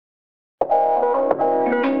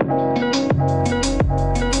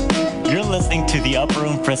to the Upper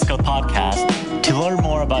Room Frisco podcast. To learn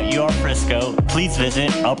more about your Frisco, please visit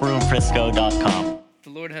upperroomfrisco.com. The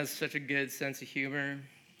Lord has such a good sense of humor.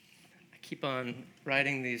 I keep on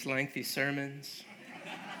writing these lengthy sermons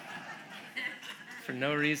for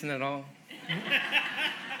no reason at all.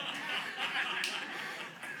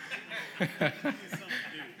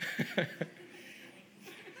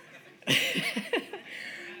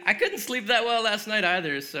 I couldn't sleep that well last night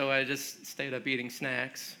either, so I just stayed up eating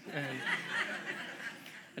snacks. And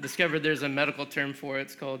I discovered there's a medical term for it.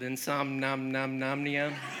 It's called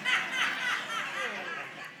insomnia.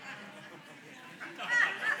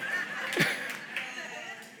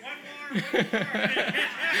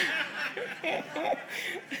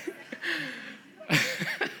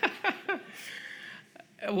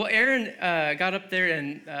 Well, Aaron got up there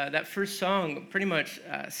and that first song pretty much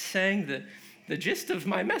sang the gist of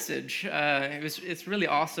my message. It's really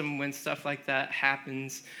awesome when stuff like that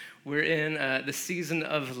happens. We're in the season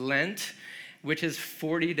of Lent, which is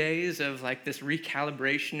 40 days of like this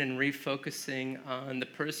recalibration and refocusing on the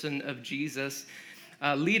person of Jesus,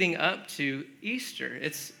 leading up to Easter.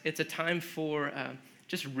 It's a time for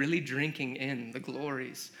just really drinking in the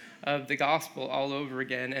glories of the gospel all over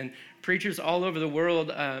again. And preachers all over the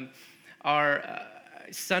world are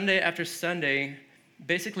Sunday after Sunday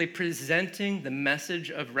basically presenting the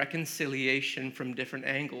message of reconciliation from different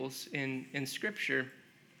angles in Scripture.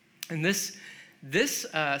 And this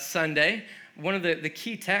Sunday, one of the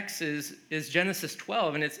key texts is Genesis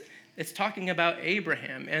 12, and it's talking about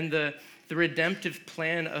Abraham and the redemptive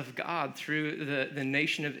plan of God through the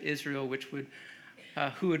nation of Israel,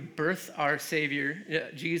 who would birth our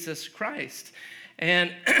Savior, Jesus Christ.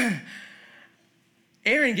 And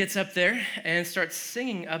Aaron gets up there and starts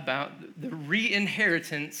singing about the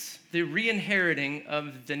reinheritance, the reinheriting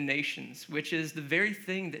of the nations, which is the very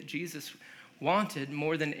thing that Jesus wanted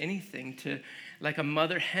more than anything, to, like a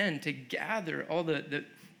mother hen, to gather all the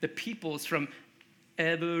peoples from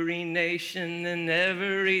every nation and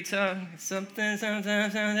every tongue. Something,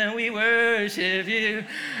 we worship you.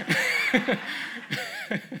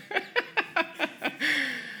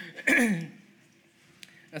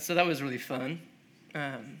 And so that was really fun.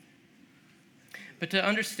 But to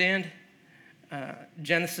understand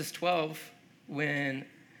Genesis 12, when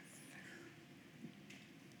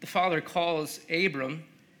the Father calls Abram,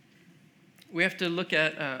 we have to look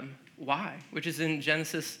at why, which is in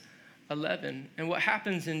Genesis 11. And what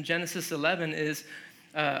happens in Genesis 11 is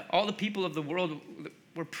all the people of the world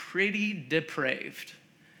were pretty depraved.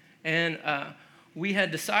 And we had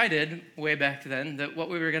decided way back then that what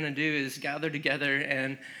we were going to do is gather together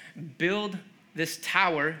and build this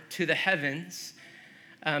tower to the heavens,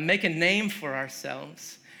 make a name for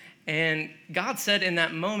ourselves. And God said in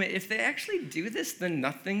that moment, if they actually do this, then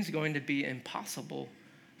nothing's going to be impossible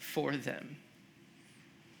for them.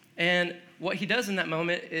 And what he does in that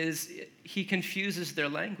moment is he confuses their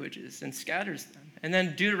languages and scatters them. And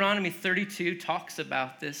then Deuteronomy 32 talks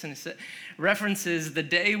about this, and it references the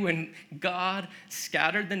day when God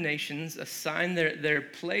scattered the nations, assigned their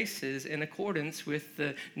places in accordance with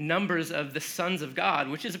the numbers of the sons of God,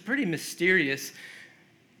 which is a pretty mysterious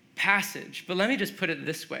passage. But let me just put it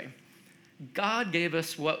this way. God gave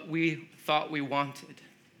us what we thought we wanted.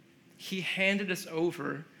 He handed us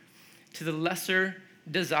over to the lesser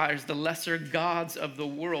desires, the lesser gods of the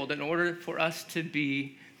world, in order for us to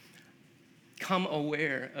become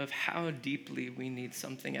aware of how deeply we need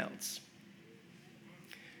something else.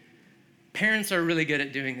 Parents are really good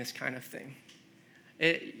at doing this kind of thing.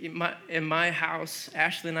 In my house,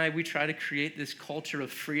 Ashley and I, we try to create this culture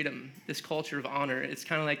of freedom, this culture of honor. It's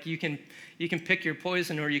kind of like you can pick your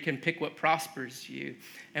poison, or you can pick what prospers you.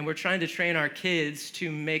 And we're trying to train our kids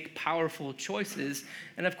to make powerful choices.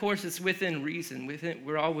 And of course, it's within reason.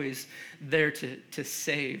 We're always there to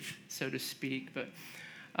save, so to speak. But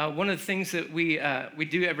one of the things that we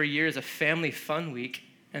do every year is a family fun week.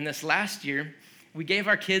 And this last year, we gave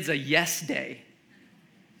our kids a yes day.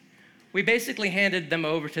 We basically handed them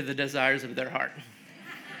over to the desires of their heart,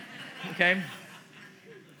 okay?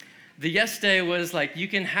 The yes day was like, you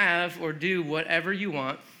can have or do whatever you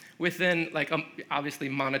want within, like, obviously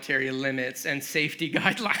monetary limits and safety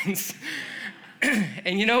guidelines.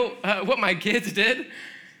 And you know what my kids did?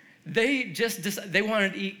 They they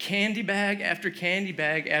wanted to eat candy bag after candy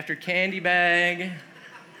bag after candy bag.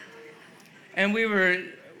 And we were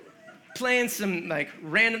playing some like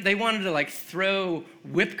random, they wanted to like throw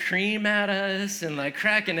whipped cream at us and like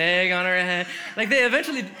crack an egg on our head. Like they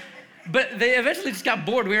eventually just got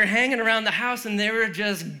bored. We were hanging around the house and they were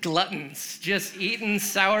just gluttons, just eating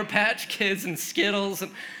Sour Patch Kids and Skittles.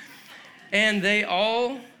 And they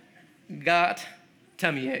all got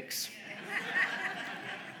tummy aches.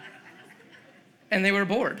 and they were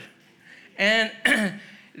bored. And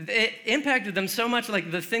it impacted them so much.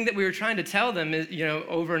 Like the thing that we were trying to tell them is,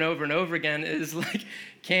 over and over and over again is like,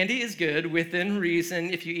 candy is good within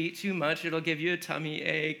reason. If you eat too much, it'll give you a tummy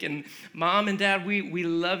ache. And mom and dad, we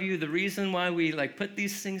love you. The reason why we put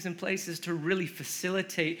these things in place is to really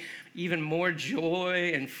facilitate even more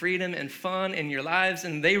joy and freedom and fun in your lives.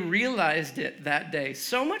 And they realized it that day.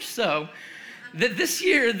 So much so that this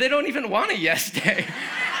year, they don't even want a yes day.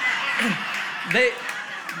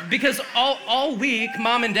 Because all week,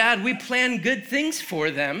 mom and dad, we plan good things for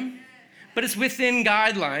them, but it's within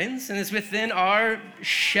guidelines and it's within our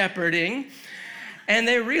shepherding. And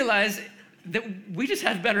they realize that we just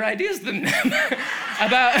have better ideas than them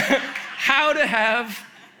about how to have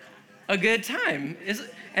a good time.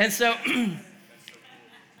 And so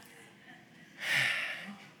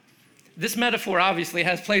this metaphor obviously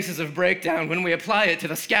has places of breakdown when we apply it to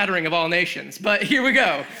the scattering of all nations, but here we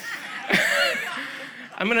go.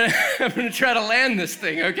 I'm gonna try to land this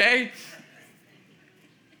thing, okay?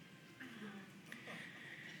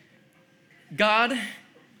 God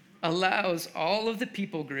allows all of the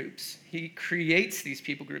people groups, he creates these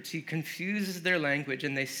people groups, he confuses their language,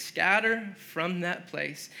 and they scatter from that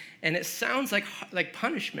place. And it sounds like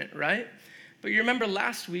punishment, right? But you remember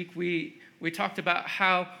last week we talked about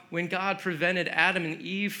how when God prevented Adam and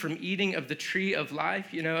Eve from eating of the tree of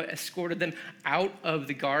life, escorted them out of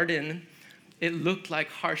the garden, it looked like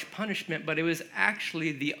harsh punishment, but it was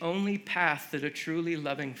actually the only path that a truly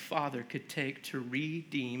loving father could take to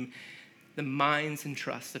redeem the minds and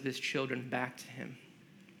trusts of his children back to him,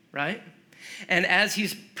 right? And as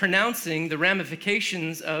he's pronouncing the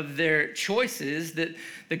ramifications of their choices, that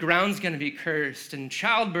the ground's gonna be cursed and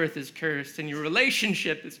childbirth is cursed and your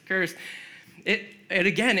relationship is cursed,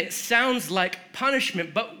 it sounds like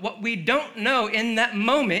punishment, but what we don't know in that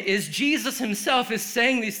moment is Jesus himself is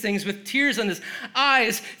saying these things with tears in his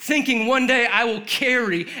eyes, thinking one day I will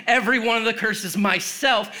carry every one of the curses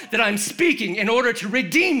myself that I'm speaking in order to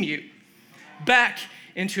redeem you back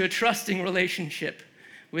into a trusting relationship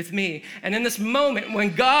with me. And in this moment,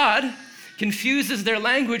 when God confuses their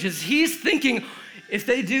languages, he's thinking, if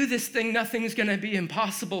they do this thing, nothing's gonna be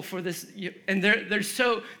impossible for this. And they're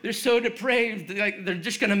so depraved, like they're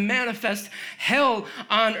just gonna manifest hell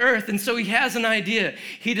on earth. And so he has an idea.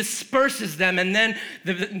 He disperses them. And then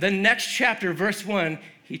the next chapter, verse 1,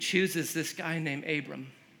 he chooses this guy named Abram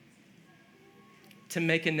to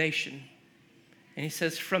make a nation. And he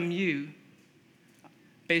says, from you,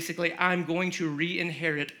 basically, I'm going to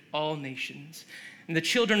re-inherit all nations. And the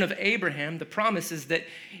children of Abraham, the promise is that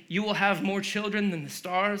you will have more children than the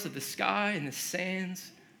stars of the sky and the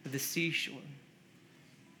sands of the seashore.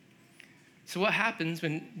 So what happens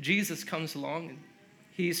when Jesus comes along and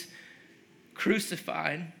he's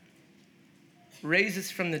crucified, raises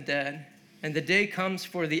from the dead, and the day comes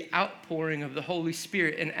for the outpouring of the Holy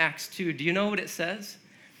Spirit in Acts 2? Do you know what it says?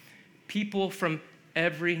 People from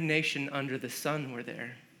every nation under the sun were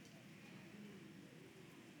there.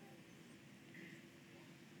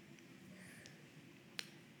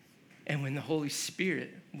 And when the Holy Spirit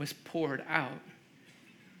was poured out,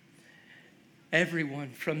 everyone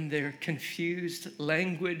from their confused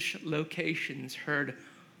language locations heard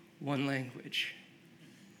one language.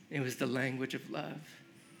 It was the language of love.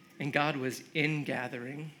 And God was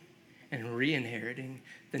ingathering and re-inheriting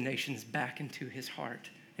the nations back into his heart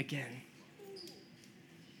again.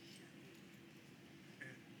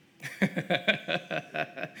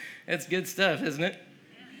 That's good stuff, isn't it?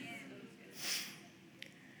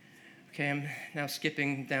 Okay, I'm now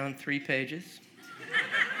skipping down 3 pages.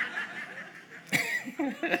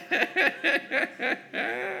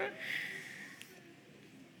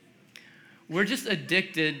 We're just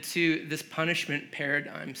addicted to this punishment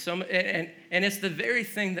paradigm. And it's the very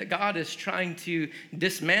thing that God is trying to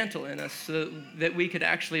dismantle in us so that we could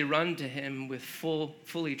actually run to him with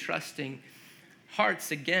fully trusting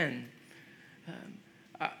hearts again.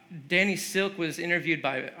 Danny Silk was interviewed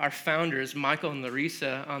by our founders, Michael and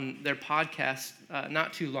Larissa, on their podcast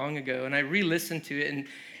not too long ago, and I re-listened to it, and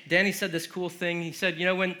Danny said this cool thing. He said,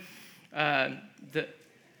 when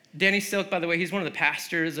Danny Silk, by the way, he's one of the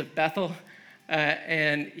pastors of Bethel,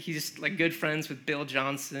 and he's like good friends with Bill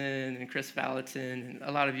Johnson and Chris Valentin, and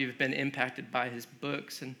a lot of you have been impacted by his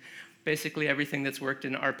books, and basically everything that's worked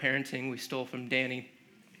in our parenting we stole from Danny.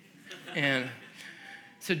 And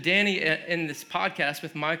so Danny, in this podcast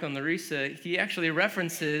with Michael and Larissa, he actually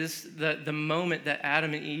references the moment that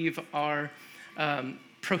Adam and Eve are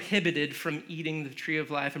prohibited from eating the tree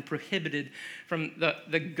of life and prohibited from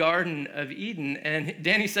the Garden of Eden. And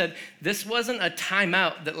Danny said, this wasn't a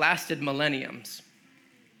timeout that lasted millenniums.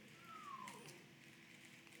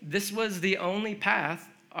 this was the only path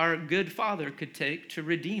our good Father could take to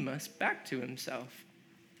redeem us back to himself.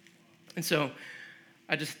 And so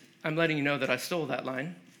I'm letting you know that I stole that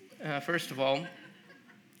line, first of all.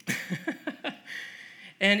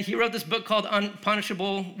 And he wrote this book called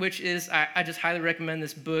Unpunishable, which is, I just highly recommend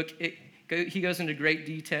this book. He goes into great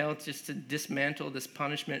detail just to dismantle this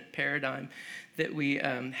punishment paradigm that we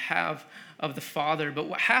have of the Father. But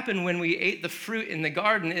what happened when we ate the fruit in the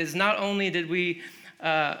garden is not only did we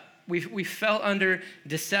fell under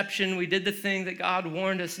deception, we did the thing that God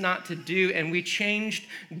warned us not to do, and we changed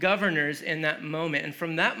governors in that moment. And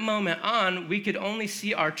from that moment on, we could only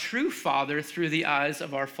see our true Father through the eyes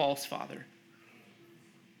of our false father.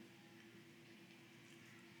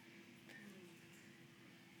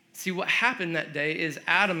 See, what happened that day is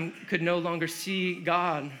Adam could no longer see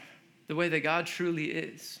God the way that God truly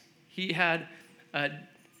is. He had,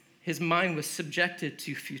 his mind was subjected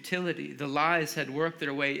to futility. The lies had worked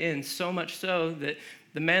their way in, so much so that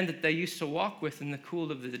the man that they used to walk with in the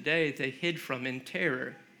cool of the day, they hid from in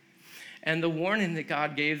terror. And the warning that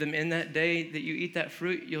God gave them in that day that you eat that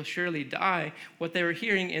fruit, you'll surely die. What they were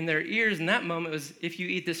hearing in their ears in that moment was, if you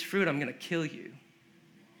eat this fruit, I'm going to kill you.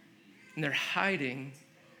 And they're hiding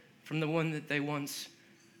from the one that they once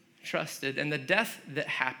trusted. And the death that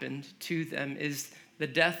happened to them is the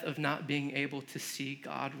death of not being able to see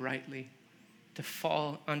God rightly, to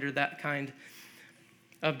fall under that kind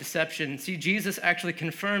of deception. See, Jesus actually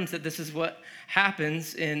confirms that this is what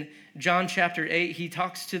happens in John chapter 8. He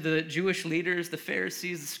talks to the Jewish leaders, the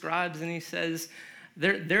Pharisees, the scribes, and he says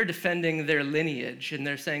they're defending their lineage, and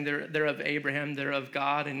they're saying they're of Abraham, they're of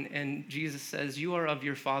God, and Jesus says, you are of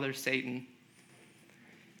your father Satan.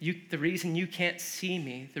 The reason you can't see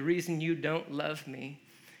me, the reason you don't love me,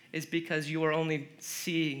 is because you are only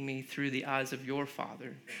seeing me through the eyes of your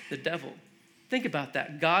father, the devil. Think about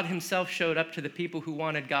that. God himself showed up to the people who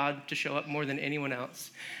wanted God to show up more than anyone else.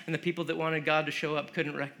 And the people that wanted God to show up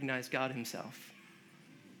couldn't recognize God himself.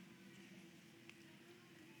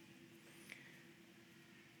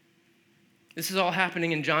 This is all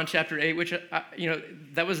happening in John chapter 8, which,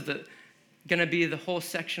 that was going to be the whole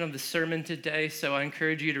section of the sermon today, so I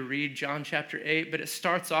encourage you to read John chapter 8, but it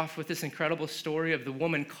starts off with this incredible story of the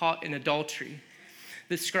woman caught in adultery.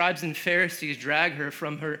 The scribes and Pharisees drag her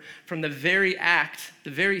from the very act, the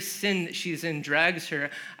very sin that she's in, drags her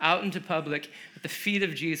out into public at the feet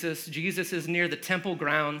of Jesus. Jesus is near the temple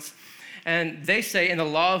grounds, and they say in the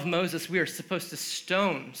law of Moses, we are supposed to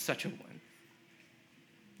stone such a one.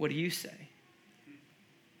 What do you say?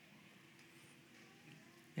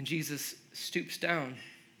 And Jesus stoops down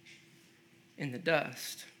in the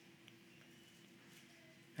dust.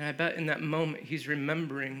 And I bet in that moment he's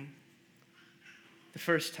remembering the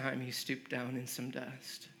first time he stooped down in some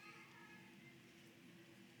dust,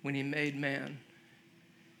 when he made man.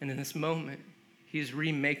 And in this moment, he's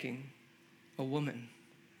remaking a woman.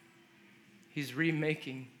 He's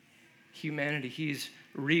remaking humanity. He's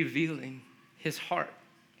revealing his heart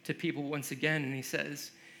to people once again. And he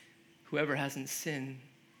says, whoever hasn't sinned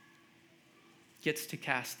gets to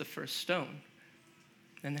cast the first stone.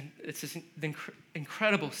 And then it's this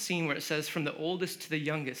incredible scene where it says from the oldest to the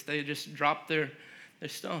youngest, they just drop their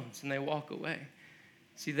stones and they walk away.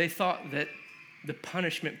 See, they thought that the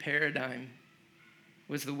punishment paradigm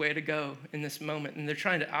was the way to go in this moment. And they're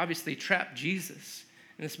trying to obviously trap Jesus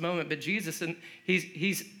in this moment. But Jesus, and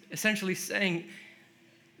he's essentially saying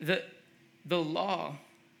that the law,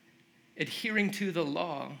 adhering to the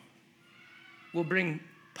law, will bring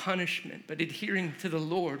punishment, but adhering to the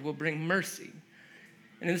Lord will bring mercy.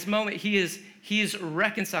 And in this moment, he is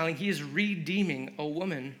reconciling, he is redeeming a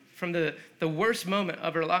woman from the worst moment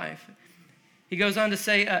of her life. He goes on to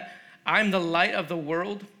say, I'm the light of the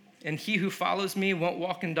world, and he who follows me won't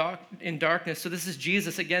walk in darkness. So this is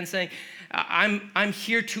Jesus again saying, I'm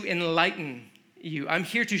here to enlighten you. I'm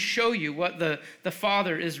here to show you what the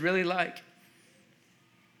Father is really like.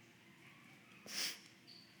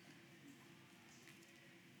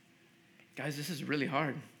 Guys, this is really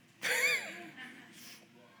hard.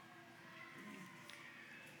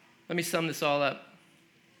 Let me sum this all up.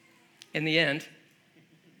 In the end,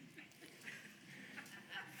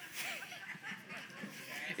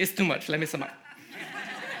 it's too much. Let me sum up.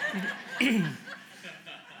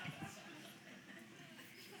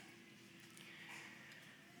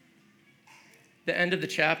 The end of the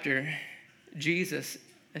chapter, Jesus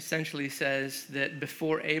essentially says that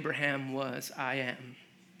before Abraham was, I am.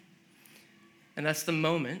 And that's the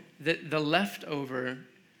moment that the leftover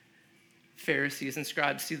Pharisees and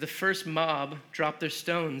scribes, see, the first mob dropped their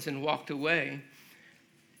stones and walked away.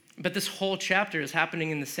 But this whole chapter is happening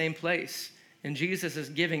in the same place. And Jesus is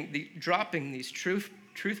dropping these truth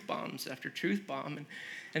truth bombs after truth bomb. And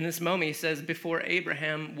in this moment, he says, before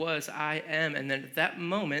Abraham was, I am. And then at that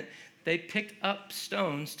moment, they picked up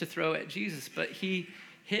stones to throw at Jesus, but he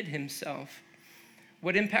hid himself.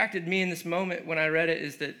 What impacted me in this moment when I read it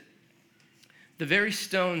is that the very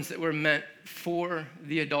stones that were meant for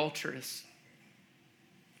the adulteress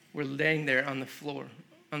were laying there on the floor,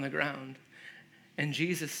 on the ground. And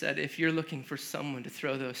Jesus said, if you're looking for someone to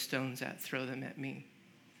throw those stones at, throw them at me.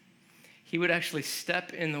 He would actually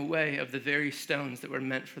step in the way of the very stones that were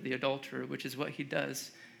meant for the adulterer, which is what he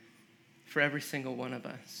does for every single one of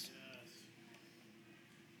us.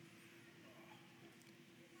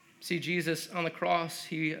 See, Jesus on the cross,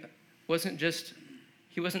 he wasn't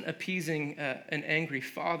appeasing an angry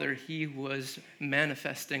father. He was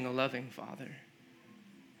manifesting a loving father.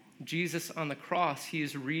 Jesus on the cross, he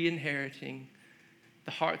is re-inheriting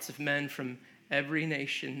the hearts of men from every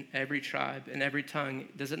nation, every tribe, and every tongue.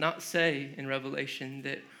 Does it not say in Revelation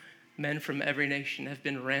that men from every nation have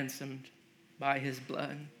been ransomed by his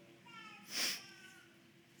blood?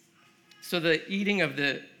 So the eating of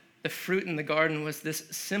the fruit in the garden was this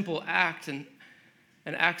simple act, and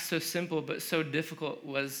an act so simple but so difficult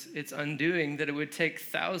was its undoing that it would take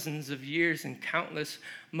thousands of years and countless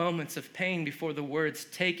moments of pain before the words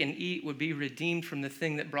take and eat would be redeemed from the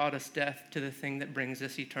thing that brought us death to the thing that brings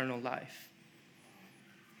us eternal life.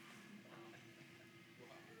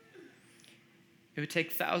 It would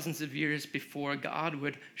take thousands of years before God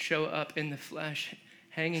would show up in the flesh,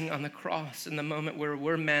 hanging on the cross in the moment where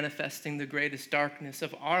we're manifesting the greatest darkness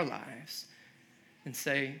of our lives, and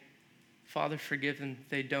say, Father, forgive them.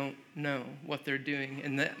 They don't know what they're doing.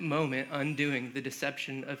 In that moment, undoing the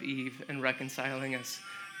deception of Eve and reconciling us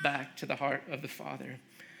back to the heart of the Father.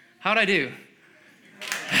 How'd I do?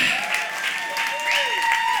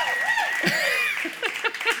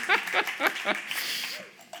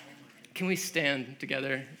 Can we stand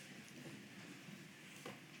together?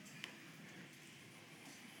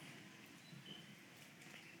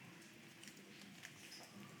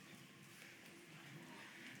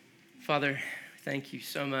 Father, thank you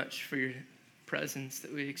so much for your presence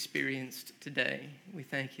that we experienced today. We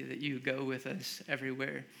thank you that you go with us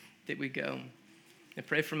everywhere that we go. I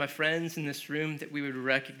pray for my friends in this room that we would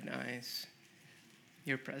recognize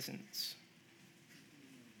your presence.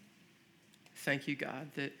 Thank you,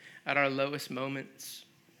 God, that at our lowest moments,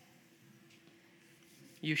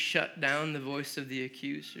 you shut down the voice of the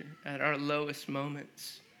accuser. At our lowest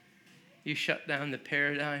moments, you shut down the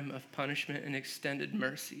paradigm of punishment and extended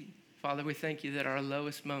mercy. Father, we thank you that our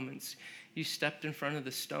lowest moments, you stepped in front of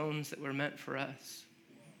the stones that were meant for us.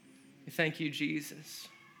 We thank you, Jesus,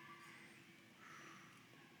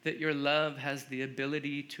 that your love has the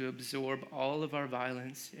ability to absorb all of our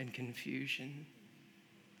violence and confusion.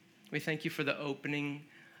 We thank you for the opening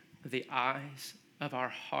of the eyes of our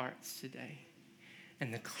hearts today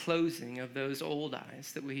and the closing of those old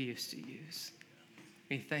eyes that we used to use.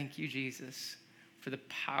 We thank you, Jesus, for the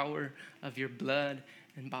power of your blood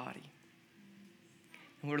and body.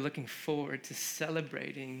 And we're looking forward to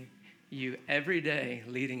celebrating you every day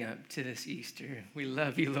leading up to this Easter. We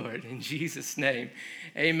love you, Lord, in Jesus' name.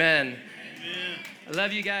 Amen. Amen. I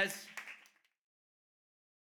love you guys.